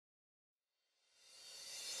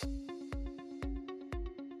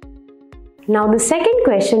Now the second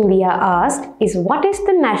question we are asked is, what is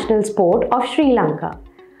the national sport of Sri Lanka?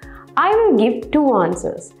 I will give two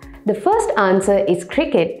answers. The first answer is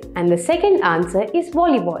cricket and the second answer is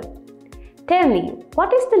volleyball. Tell me,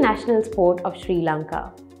 what is the national sport of Sri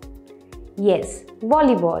Lanka? Yes,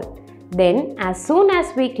 volleyball. Then as soon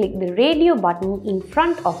as we click the radio button in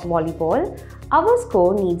front of volleyball, our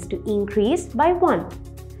score needs to increase by 1.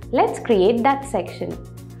 Let's create that section.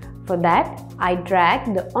 For that, I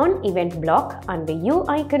drag the on event block under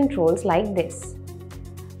UI controls like this.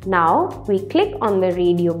 Now we click on the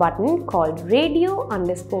radio button called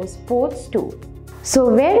radio_sports2.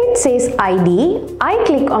 So where it says ID, I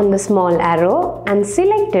click on the small arrow and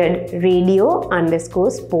selected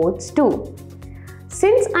radio_sports2.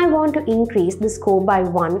 Since I want to increase the score by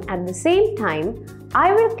 1 at the same time,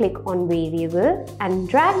 I will click on variable and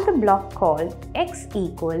drag the block called x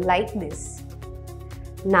equal like this.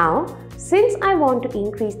 Now, since I want to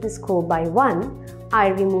increase the score by 1, I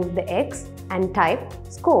remove the x and type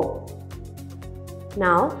score.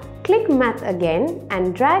 Now, click math again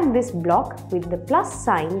and drag this block with the plus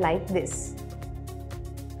sign like this.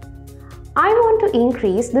 I want to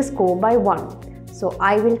increase the score by 1, so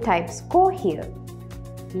I will type score here.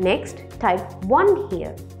 Next, type 1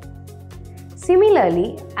 here.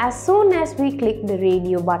 Similarly, as soon as we click the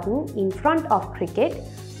radio button in front of cricket,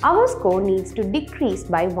 our score needs to decrease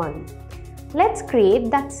by 1. Let's create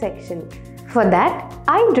that section. For that,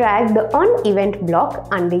 I drag the on event block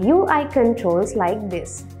under UI controls like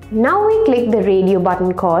this. Now we click the radio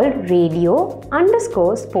button called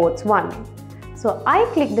radio_sports1. So I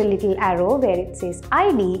click the little arrow where it says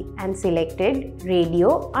ID and selected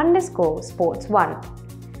radio_sports1.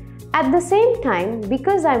 At the same time,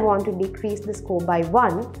 because I want to decrease the score by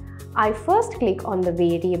 1, I first click on the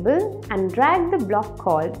variable and drag the block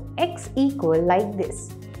called x equal like this.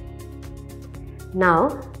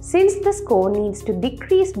 Now, since the score needs to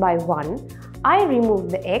decrease by 1, I remove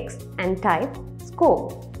the x and type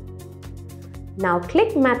score. Now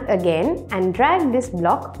click math again and drag this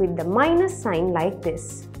block with the minus sign like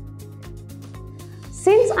this.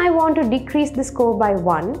 Since I want to decrease the score by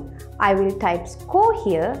 1, I will type score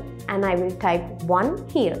here and I will type 1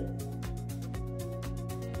 here.